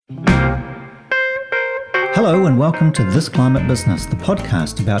Hello and welcome to This Climate Business, the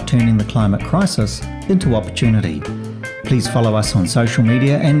podcast about turning the climate crisis into opportunity. Please follow us on social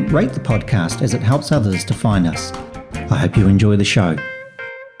media and rate the podcast as it helps others to find us. I hope you enjoy the show.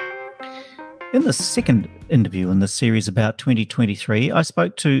 In the second interview in this series about 2023, I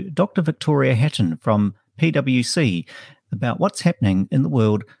spoke to Dr. Victoria Hatton from PwC about what's happening in the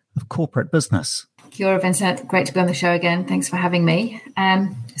world of corporate business. Kia ora, Vincent. Great to be on the show again. Thanks for having me.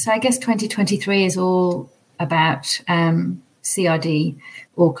 So I guess 2023 is all about CRD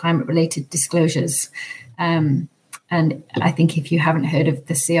or climate-related disclosures. And I think if you haven't heard of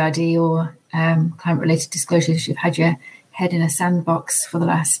the CRD or climate-related disclosures, you've had your head in a sandbox for the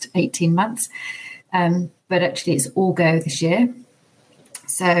last 18 months. But actually, it's all go this year.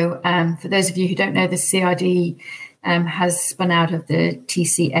 So for those of you who don't know, the CRD has spun out of the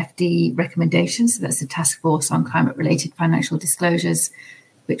TCFD recommendations. So that's the Task Force on Climate-Related Financial Disclosures,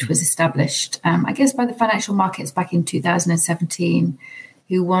 which was established, I guess, by the financial markets back in 2017,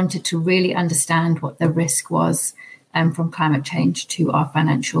 who wanted to really understand what the risk was from climate change to our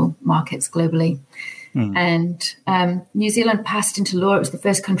financial markets globally. And New Zealand passed into law, it was the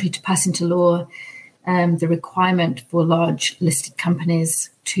first country to pass into law the requirement for large listed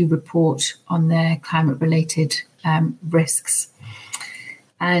companies to report on their climate-related risks.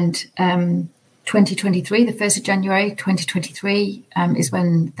 And 2023, the 1st of January 2023, is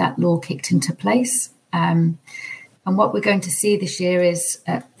when that law kicked into place. And what we're going to see this year is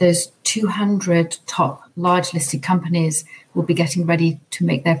those 200 top large listed companies will be getting ready to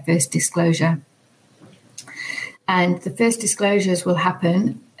make their first disclosure. And the first disclosures will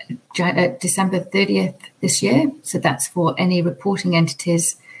happen December 30th this year. So that's for any reporting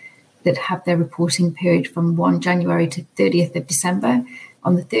entities that have their reporting period from 1 January to 30th of December.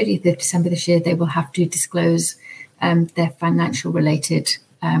 On the 30th of December this year, they will have to disclose their financial-related,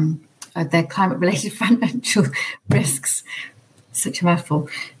 their climate-related financial risks. Such a mouthful.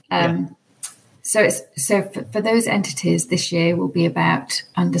 So for those entities, this year will be about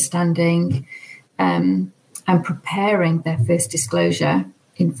understanding and preparing their first disclosure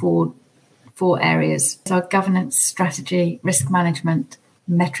in four areas. So governance, strategy, risk management,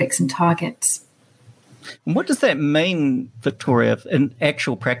 metrics and targets. And what does that mean, Victoria, in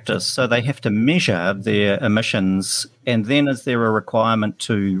actual practice? So they have to measure their emissions, and then is there a requirement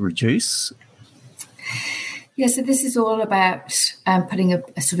to reduce? Yeah, so this is all about putting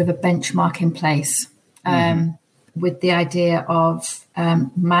a sort of a benchmark in place with the idea of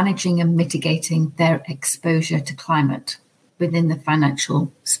managing and mitigating their exposure to climate within the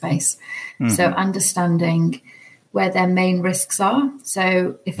financial space. So understanding where their main risks are.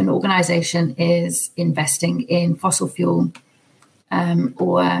 So if an organization is investing in fossil fuel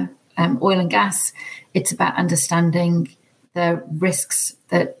or oil and gas, it's about understanding the risks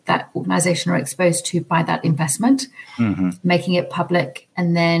that organization are exposed to by that investment, making it public,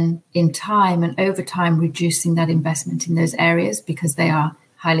 and then in time and over time reducing that investment in those areas because they are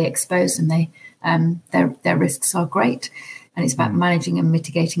highly exposed and their risks are great. And it's about managing and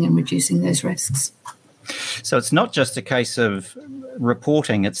mitigating and reducing those risks. So it's not just a case of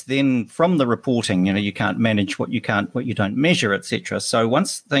reporting, it's then from the reporting, you can't manage what you don't measure, etc. So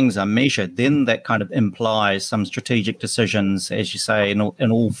once things are measured, then that kind of implies some strategic decisions, as you say, in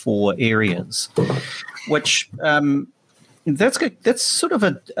all four areas, which that's sort of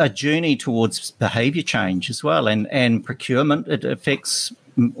a journey towards behaviour change as well, and procurement. It affects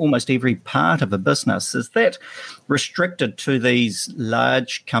almost every part of a business. Is that restricted to these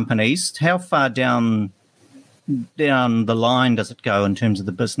large companies? How far down the line does it go in terms of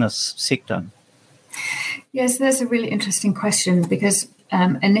the business sector? Yes, that's a really interesting question because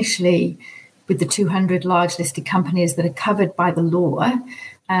initially with the 200 large listed companies that are covered by the law,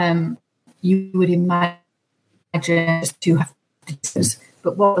 you would imagine to have this.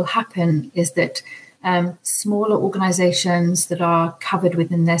 But what will happen is that smaller organizations that are covered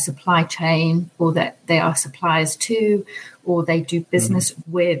within their supply chain or that they are suppliers to or they do business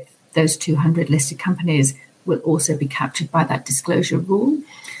with those 200 listed companies will also be captured by that disclosure rule.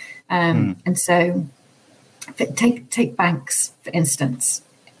 And so take banks, for instance.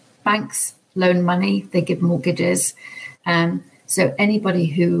 Banks loan money, they give mortgages. So anybody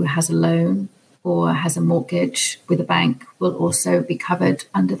who has a loan or has a mortgage with a bank will also be covered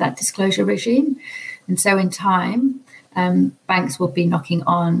under that disclosure regime. And so in time, banks will be knocking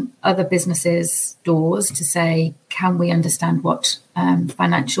on other businesses' doors to say, can we understand what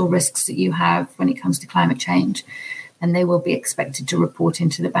financial risks that you have when it comes to climate change? And they will be expected to report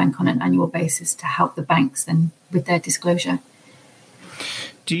into the bank on an annual basis to help the banks then with their disclosure.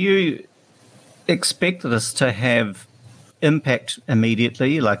 Do you expect this to have impact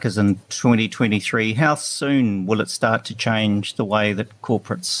immediately, like as in 2023? How soon will it start to change the way that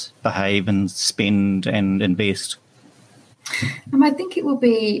corporates behave and spend and invest? I think it will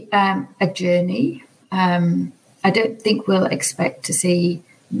be a journey. I don't think we'll expect to see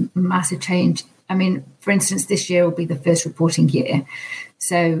massive change. I mean, for instance, this year will be the first reporting year,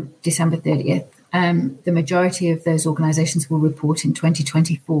 so December 30th. The majority of those organisations will report in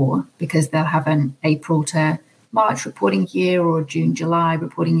 2024 because they'll have an April to March reporting year or June, July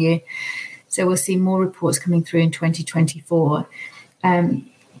reporting year. So we'll see more reports coming through in 2024.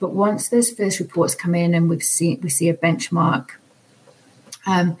 But once those first reports come in and we see a benchmark,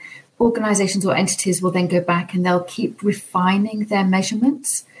 organisations or entities will then go back and they'll keep refining their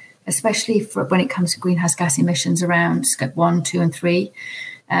measurements, especially when it comes to greenhouse gas emissions around Scope 1, 2 and 3.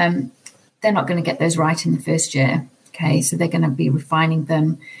 They're not going to get those right in the first year. Okay, so they're going to be refining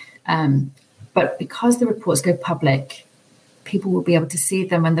them. But because the reports go public, people will be able to see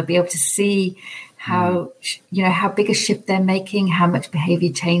them and they'll be able to see how big a shift they're making, how much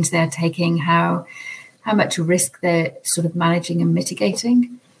behaviour change they're taking, how much risk they're sort of managing and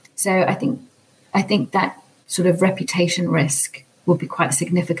mitigating. So I think that sort of reputation risk will be quite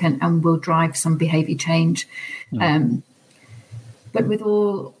significant and will drive some behaviour change. But with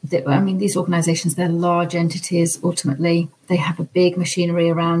these organisations, they're large entities. Ultimately, they have a big machinery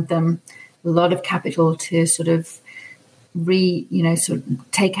around them, a lot of capital to sort of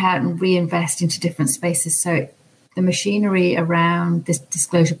take out and reinvest into different spaces. So the machinery around this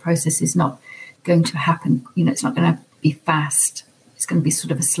disclosure process is not going to happen. It's not going to be fast. It's going to be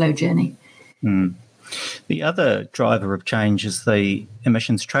sort of a slow journey. The other driver of change is the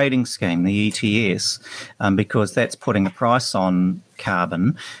emissions trading scheme, the ETS, because that's putting a price on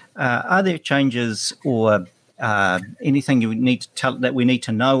carbon. Are there changes or anything you need to that we need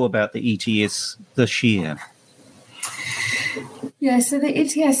to know about the ETS this year? Yeah, so the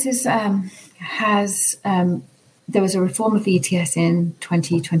ETS there was a reform of the ETS in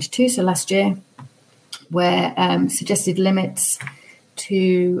 2022, so last year, where suggested limits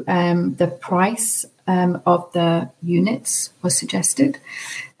to the price of the units was suggested.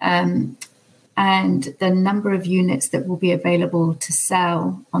 And the number of units that will be available to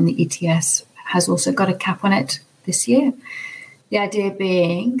sell on the ETS has also got a cap on it this year. The idea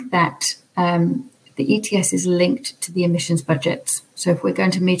being that the ETS is linked to the emissions budgets. So if we're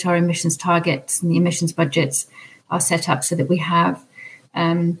going to meet our emissions targets and the emissions budgets are set up so that we have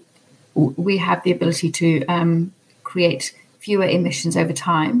the ability to create fewer emissions over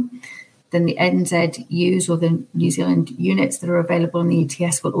time, then the NZUs or the New Zealand units that are available in the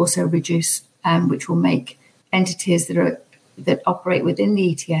ETS will also reduce, which will make entities that operate within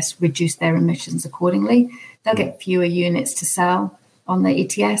the ETS reduce their emissions accordingly. They'll get fewer units to sell on the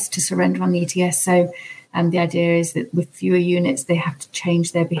ETS, to surrender on the ETS. So the idea is that with fewer units, they have to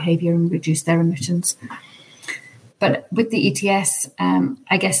change their behaviour and reduce their emissions. But with the ETS,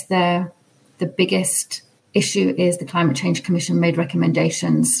 I guess the biggest issue is the Climate Change Commission made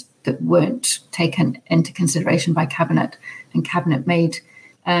recommendations that weren't taken into consideration by Cabinet, and Cabinet made,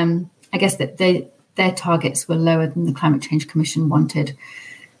 I guess that their targets were lower than the Climate Change Commission wanted.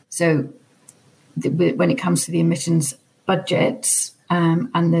 So when it comes to the emissions budgets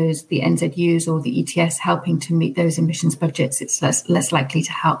and the NZUs or the ETS helping to meet those emissions budgets, it's less likely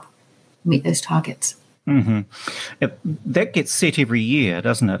to help meet those targets. Mm-hmm. That gets set every year,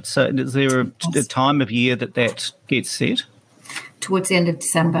 doesn't it? So is there a time of year that gets set? Towards the end of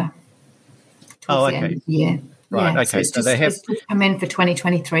December. Okay. The end of the year. Right, yeah, okay. So they have come in for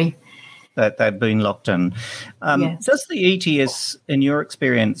 2023. That they've been locked in. Yes. Does the ETS, in your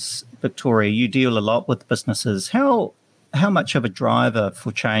experience, Victoria, you deal a lot with businesses, how much of a driver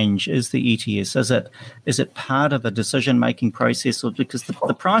for change is the ETS? Is it part of a decision-making process, or because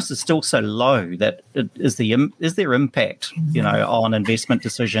the price is still so low that is there impact, on investment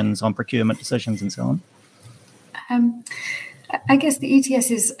decisions, on procurement decisions, and so on? I guess the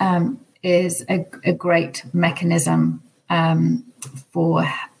ETS is a great mechanism for,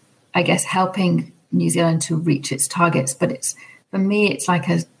 I guess, helping New Zealand to reach its targets. But for me, it's like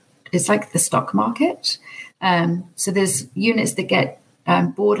the stock market. So there's units that get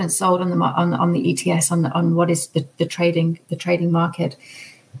bought and sold on the ETS on what is the trading market.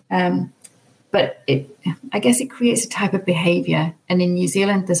 But I guess it creates a type of behaviour. And in New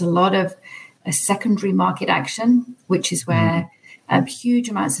Zealand, there's a lot of a secondary market action, which is where huge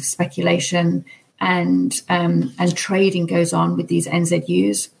amounts of speculation and trading goes on with these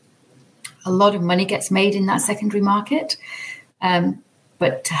NZUs. A lot of money gets made in that secondary market.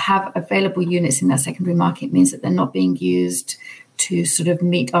 But to have available units in that secondary market means that they're not being used to sort of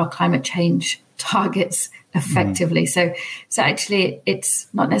meet our climate change targets effectively. So actually, it's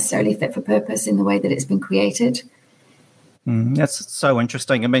not necessarily fit for purpose in the way that it's been created. That's so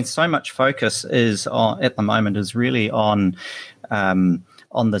interesting. I mean, so much focus is on, at the moment, is really on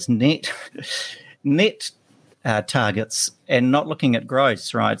this net targets and not looking at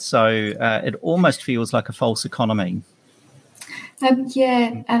gross, right? So it almost feels like a false economy.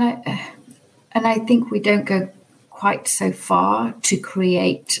 And I think we don't go quite so far to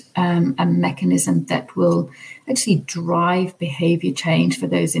create a mechanism that will actually drive behaviour change for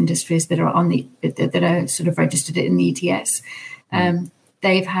those industries that are sort of registered in the ETS.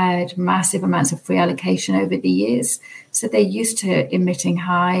 They've had massive amounts of free allocation over the years, so they're used to emitting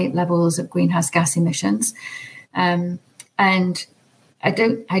high levels of greenhouse gas emissions. And I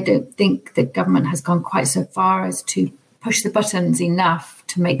don't think the government has gone quite so far as to push the buttons enough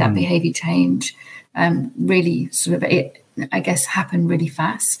to make that behaviour change really sort of, happen really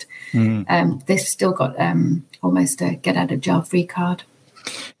fast. They've still got almost a get out of jail free card.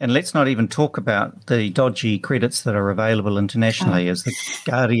 And let's not even talk about the dodgy credits that are available internationally, as the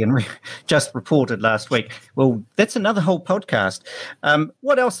Guardian just reported last week. Well, that's another whole podcast.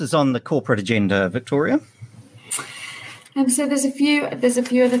 What else is on the corporate agenda, Victoria? So there's a few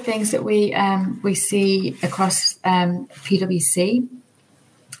other things that we see across PwC.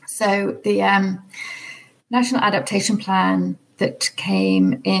 So the National Adaptation Plan that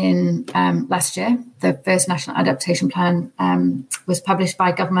came in last year, the first National Adaptation Plan was published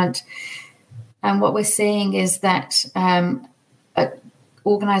by government. And what we're seeing is that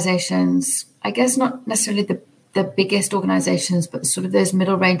organisations, I guess not necessarily the biggest organisations, but sort of those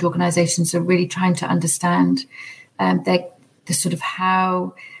middle range organisations are really trying to understand the sort of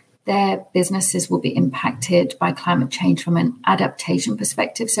how their businesses will be impacted by climate change from an adaptation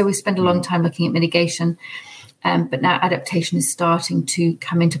perspective. So we spent a long time looking at mitigation, but now adaptation is starting to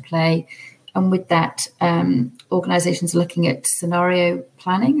come into play. And with that, organizations are looking at scenario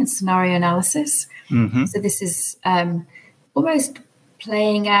planning and scenario analysis. So this is almost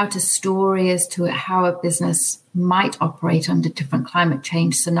playing out a story as to how a business might operate under different climate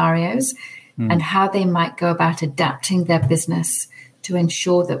change scenarios and how they might go about adapting their business to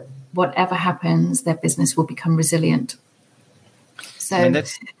ensure that whatever happens, their business will become resilient. So, I mean,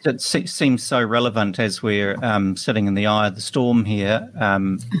 that seems so relevant as we're sitting in the eye of the storm here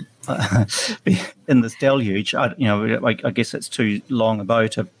in this deluge. I guess it's too long a bow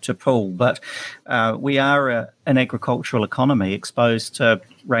to pull, but we are an agricultural economy exposed to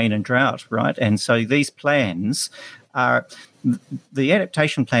rain and drought, right? And so these plans are... The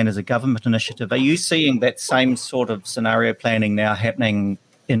adaptation plan is a government initiative. Are you seeing that same sort of scenario planning now happening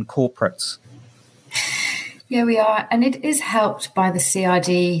in corporates? Yeah, we are. And it is helped by the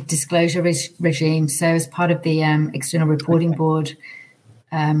CRD disclosure regime. So as part of the External Reporting Board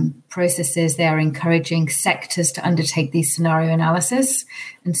processes, they are encouraging sectors to undertake these scenario analysis.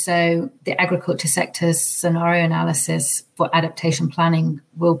 And so the agriculture sector's scenario analysis for adaptation planning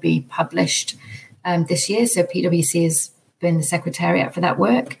will be published this year. So PwC has been the secretariat for that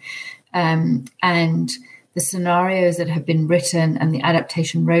work. And the scenarios that have been written and the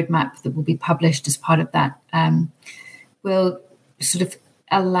adaptation roadmap that will be published as part of that will sort of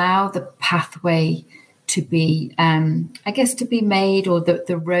allow the pathway to be, to be made, or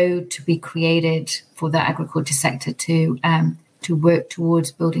the road to be created for the agriculture sector to work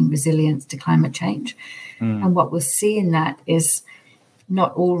towards building resilience to climate change. And what we'll see in that is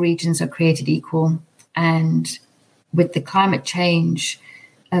not all regions are created equal. And with the climate change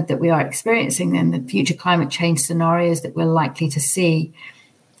that we are experiencing, then the future climate change scenarios that we're likely to see,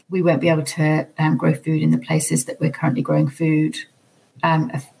 we won't be able to grow food in the places that we're currently growing food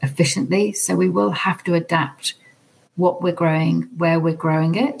efficiently. So we will have to adapt what we're growing, where we're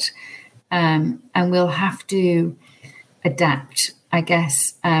growing it, and we'll have to adapt, I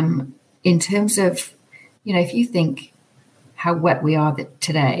guess, in terms of, if you think how wet we are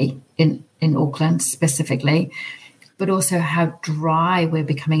today in Auckland specifically, but also how dry we're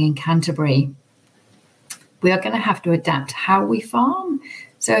becoming in Canterbury, we are going to have to adapt how we farm.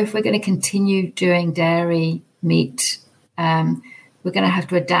 So if we're going to continue doing dairy, meat, we're going to have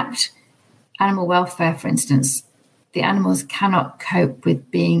to adapt animal welfare, for instance. The animals cannot cope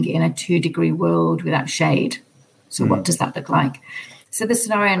with being in a 2-degree world without shade. So what does that look like? So the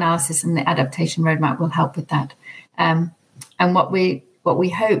scenario analysis and the adaptation roadmap will help with that. And what we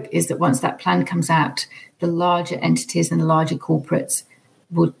hope is that once that plan comes out, the larger entities and the larger corporates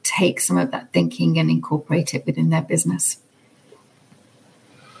will take some of that thinking and incorporate it within their business.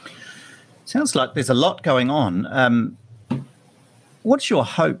 Sounds like there's a lot going on. What's your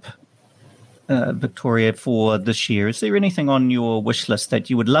hope Victoria, for this year? Is there anything on your wish list that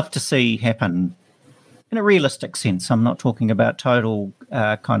you would love to see happen in a realistic sense? I'm not talking about total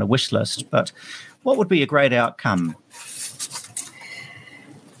kind of wish list, but what would be a great outcome?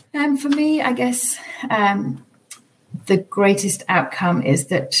 For me, I guess the greatest outcome is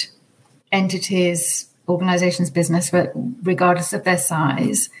that entities, organizations, business, regardless of their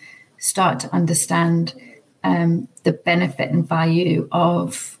size, start to understand the benefit and value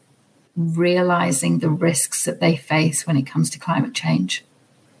of realizing the risks that they face when it comes to climate change.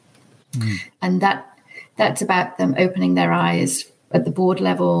 And that's about them opening their eyes at the board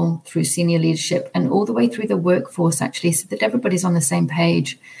level, through senior leadership, and all the way through the workforce, actually, so that everybody's on the same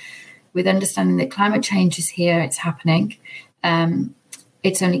page with understanding that climate change is here, it's happening,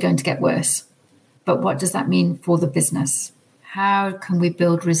 it's only going to get worse. But what does that mean for the business? How can we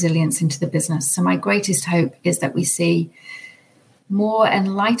build resilience into the business? So my greatest hope is that we see more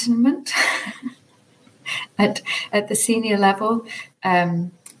enlightenment at the senior level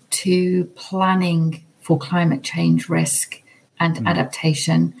to planning for climate change risk and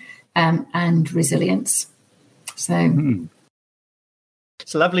adaptation and resilience. So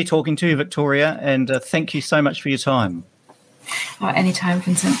it's lovely talking to you, Victoria, and thank you so much for your time. Anytime,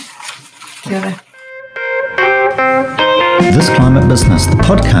 Vincent. Kia ora. This Climate Business, the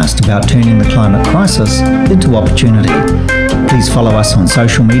podcast about turning the climate crisis into opportunity. Please follow us on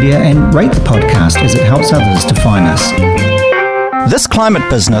social media and rate the podcast as it helps others to find us. This Climate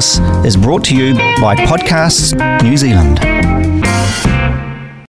Business is brought to you by Podcasts New Zealand.